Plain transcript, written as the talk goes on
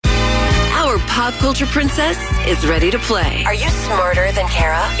pop culture princess is ready to play. Are you smarter than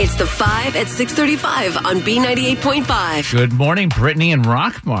Kara? It's the 5 at 6:35 on B98.5. Good morning, Brittany and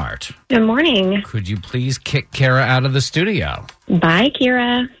Rockmart. Good morning. Could you please kick Kara out of the studio? Bye,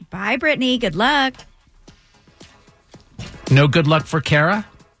 Kira. Bye, Brittany. Good luck. No good luck for Kara?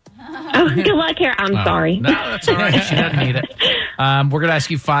 Oh, good luck, Kara. I'm sorry. No, that's all right. She doesn't need it. We're going to ask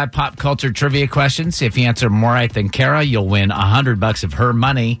you 5 pop culture trivia questions. If you answer more right than Kara, you'll win $100 of her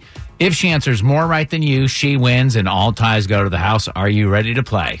money. If she answers more right than you, she wins, and all ties go to the house. Are you ready to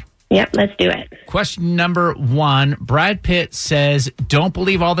play? Yep, let's do it. Question number 1. Brad Pitt says, don't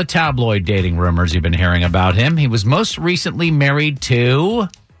believe all the tabloid dating rumors you've been hearing about him. He was most recently married to...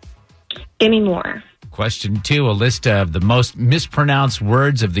 Demi Moore. Question 2. A list of the most mispronounced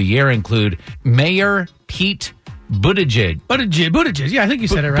words of the year include Mayor Pete Buttigieg. Buttigieg. Yeah, I think you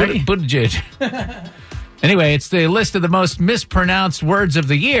said it right. Buttigieg. Anyway, it's the list of the most mispronounced words of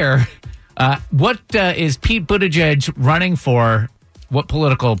the year. What is Pete Buttigieg running for? What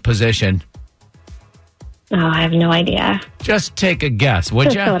political position? Oh, I have no idea. Just take a guess,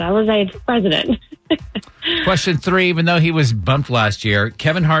 would you? I was president. Question 3. Even though he was bumped last year,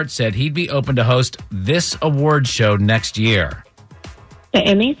 Kevin Hart said he'd be open to host this award show next year. The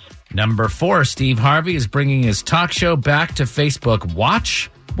Emmys? Number 4. Steve Harvey is bringing his talk show back to Facebook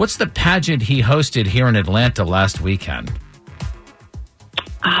Watch. What's the pageant he hosted here in Atlanta last weekend?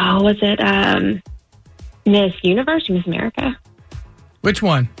 Oh, was it Miss Universe or Miss America? Which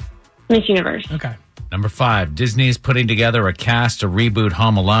one? Miss Universe. Okay. Number 5. Disney is putting together a cast to reboot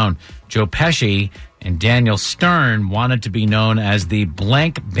Home Alone. Joe Pesci and Daniel Stern wanted to be known as the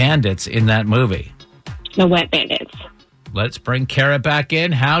blank bandits in that movie. The Wet Bandits. Let's bring Kara back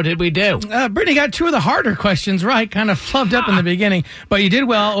in. How did we do? Brittany got 2 of the harder questions right. Kind of flubbed up in the beginning, but you did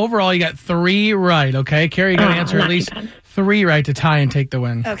well. Overall, you got 3 right, okay? Kara, you got to answer at least 3 right to tie and take the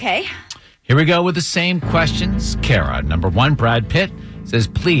win. Okay. Here we go with the same questions. Kara, number 1, Brad Pitt says,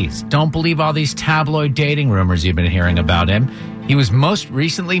 please don't believe all these tabloid dating rumors you've been hearing about him. He was most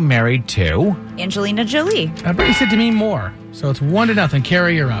recently married to... Angelina Jolie. Brittany said Demi Moore, so it's 1-0.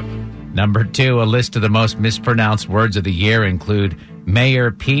 Kara, you're up. Number 2, a list of the most mispronounced words of the year include Mayor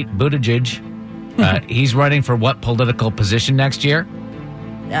Pete Buttigieg. He's running for what political position next year?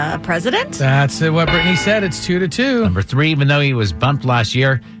 President? That's what Brittany said. It's 2-2. Number 3, even though he was bumped last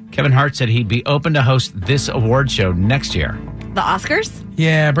year, Kevin Hart said he'd be open to host this award show next year. The Oscars?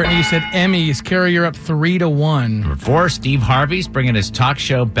 Yeah, Brittany, you said Emmys. Kara, you're up 3-1. Number 4, Steve Harvey's bringing his talk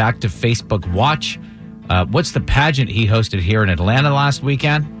show back to Facebook Watch. What's the pageant he hosted here in Atlanta last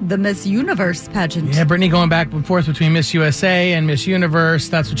weekend? The Miss Universe pageant. Yeah, Brittany going back and forth between Miss USA and Miss Universe.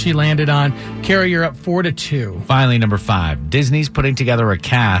 That's what she landed on. Kara, you're up 4-2. Finally, number 5, Disney's putting together a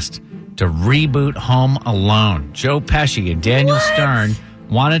cast to reboot Home Alone. Joe Pesci and Daniel Stern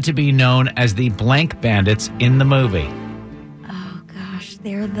wanted to be known as the blank bandits in the movie. Oh, gosh.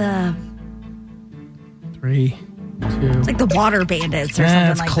 They're the... 3, 2. It's like the water bandits or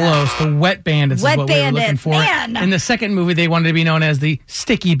something like that. That's close. The wet bandits Wet is what we were looking bandits, for. man. In the second movie, they wanted to be known as the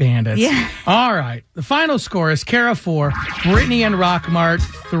sticky bandits. Yeah. All right. The final score is Kara 4, Brittany and Rockmart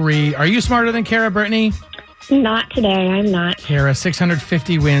 3. Are you smarter than Kara, Brittany? Not today. I'm not. Kara,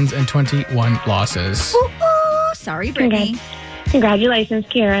 650 wins and 21 losses. Ooh, sorry, Brittany. Congratulations,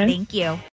 Kara. Thank you.